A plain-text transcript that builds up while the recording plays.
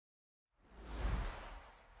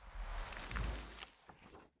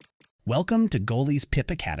Welcome to Goalie's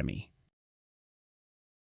PIP Academy.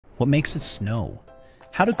 What makes it snow?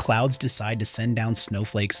 How do clouds decide to send down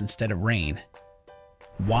snowflakes instead of rain?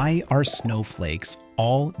 Why are snowflakes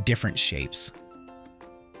all different shapes?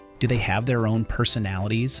 Do they have their own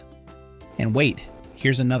personalities? And wait,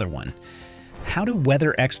 here's another one. How do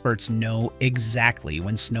weather experts know exactly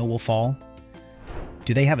when snow will fall?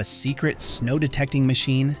 Do they have a secret snow detecting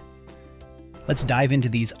machine? Let's dive into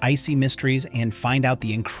these icy mysteries and find out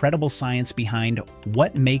the incredible science behind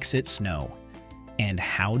what makes it snow and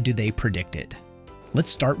how do they predict it.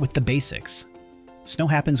 Let's start with the basics. Snow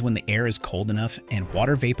happens when the air is cold enough and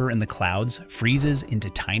water vapor in the clouds freezes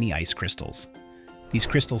into tiny ice crystals. These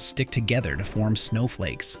crystals stick together to form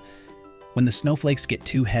snowflakes. When the snowflakes get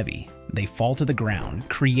too heavy, they fall to the ground,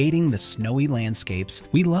 creating the snowy landscapes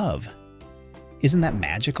we love. Isn't that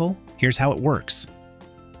magical? Here's how it works.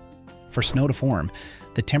 For snow to form,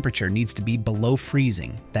 the temperature needs to be below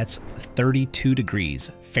freezing. That's 32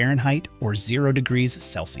 degrees Fahrenheit or 0 degrees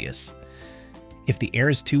Celsius. If the air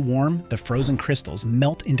is too warm, the frozen crystals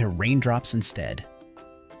melt into raindrops instead.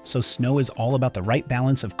 So snow is all about the right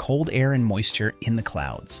balance of cold air and moisture in the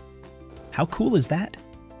clouds. How cool is that?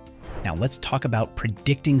 Now let's talk about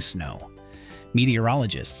predicting snow.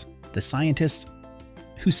 Meteorologists, the scientists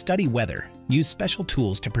who study weather, use special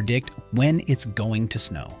tools to predict when it's going to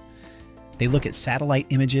snow. They look at satellite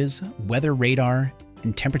images, weather radar,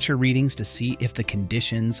 and temperature readings to see if the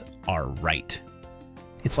conditions are right.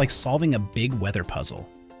 It's like solving a big weather puzzle.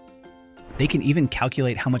 They can even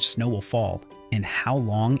calculate how much snow will fall and how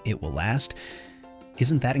long it will last.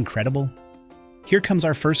 Isn't that incredible? Here comes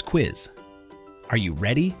our first quiz. Are you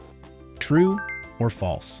ready? True or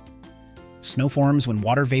false? Snow forms when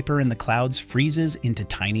water vapor in the clouds freezes into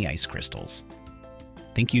tiny ice crystals.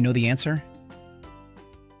 Think you know the answer?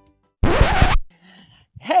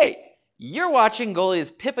 Hey, you're watching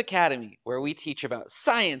Goalie's PIP Academy, where we teach about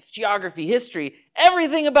science, geography, history,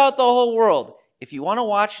 everything about the whole world. If you want to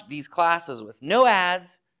watch these classes with no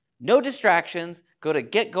ads, no distractions, go to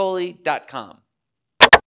getgoalie.com.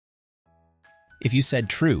 If you said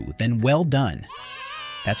true, then well done.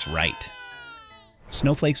 That's right.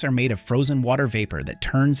 Snowflakes are made of frozen water vapor that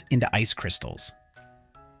turns into ice crystals.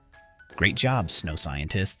 Great job, snow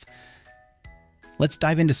scientists. Let's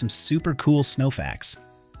dive into some super cool snow facts.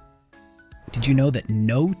 Did you know that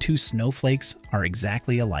no two snowflakes are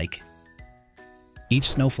exactly alike? Each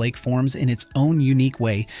snowflake forms in its own unique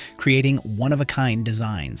way, creating one-of-a-kind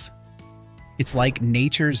designs. It's like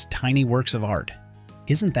nature's tiny works of art.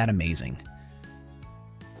 Isn't that amazing?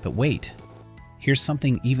 But wait, here's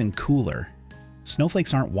something even cooler.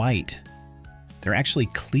 Snowflakes aren't white. They're actually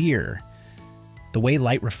clear. The way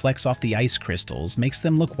light reflects off the ice crystals makes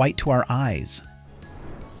them look white to our eyes.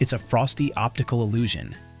 It's a frosty optical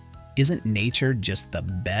illusion. Isn't nature just the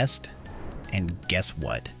best? And guess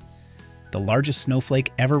what? The largest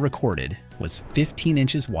snowflake ever recorded was 15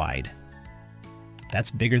 inches wide. That's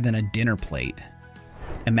bigger than a dinner plate.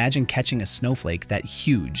 Imagine catching a snowflake that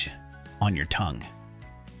huge on your tongue.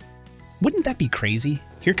 Wouldn't that be crazy?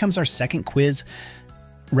 Here comes our second quiz.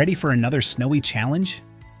 Ready for another snowy challenge?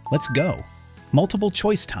 Let's go. Multiple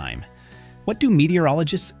choice time. What do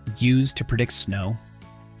meteorologists use to predict snow?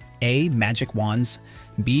 A. Magic wands.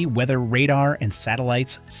 B. Weather radar and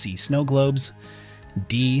satellites. C. Snow globes.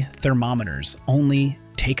 D. Thermometers. Only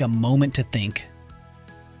take a moment to think.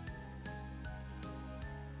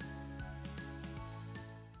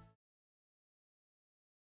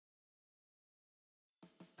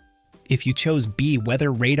 If you chose B.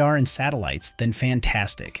 Weather radar and satellites, then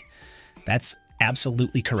fantastic. That's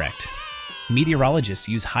absolutely correct. Meteorologists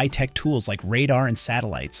use high-tech tools like radar and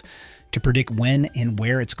satellites to predict when and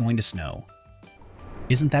where it's going to snow.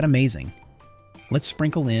 Isn't that amazing? Let's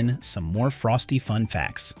sprinkle in some more frosty fun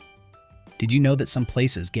facts. Did you know that some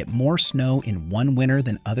places get more snow in one winter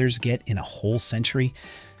than others get in a whole century?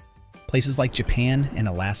 Places like Japan and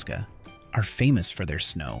Alaska are famous for their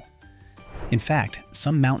snow. In fact,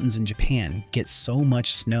 some mountains in Japan get so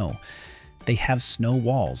much snow, they have snow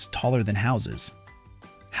walls taller than houses.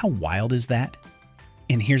 How wild is that?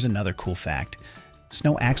 And here's another cool fact.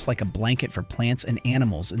 Snow acts like a blanket for plants and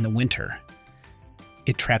animals in the winter.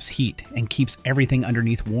 It traps heat and keeps everything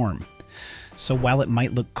underneath warm. So while it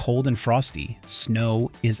might look cold and frosty, snow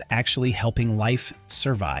is actually helping life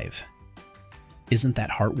survive. Isn't that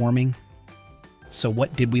heartwarming? So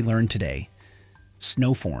what did we learn today?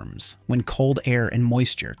 Snow forms when cold air and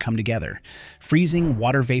moisture come together, freezing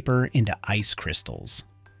water vapor into ice crystals.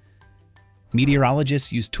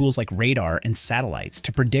 Meteorologists use tools like radar and satellites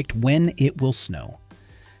to predict when it will snow.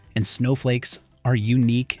 And snowflakes are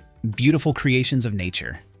unique, beautiful creations of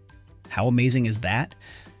nature. How amazing is that?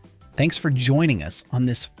 Thanks for joining us on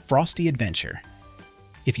this frosty adventure.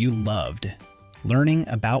 If you loved learning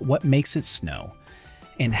about what makes it snow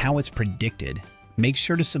and how it's predicted, make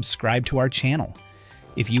sure to subscribe to our channel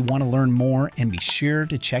if you want to learn more, and be sure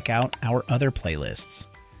to check out our other playlists.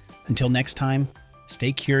 Until next time,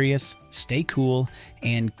 stay curious, stay cool,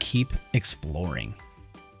 and keep exploring.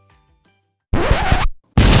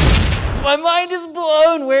 My mind is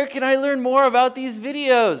blown! Where can I learn more about these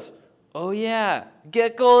videos? Oh yeah,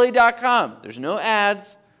 getgoalie.com. There's no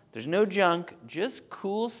ads, there's no junk, just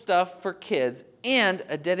cool stuff for kids and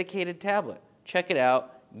a dedicated tablet. Check it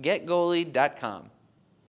out, getgoalie.com.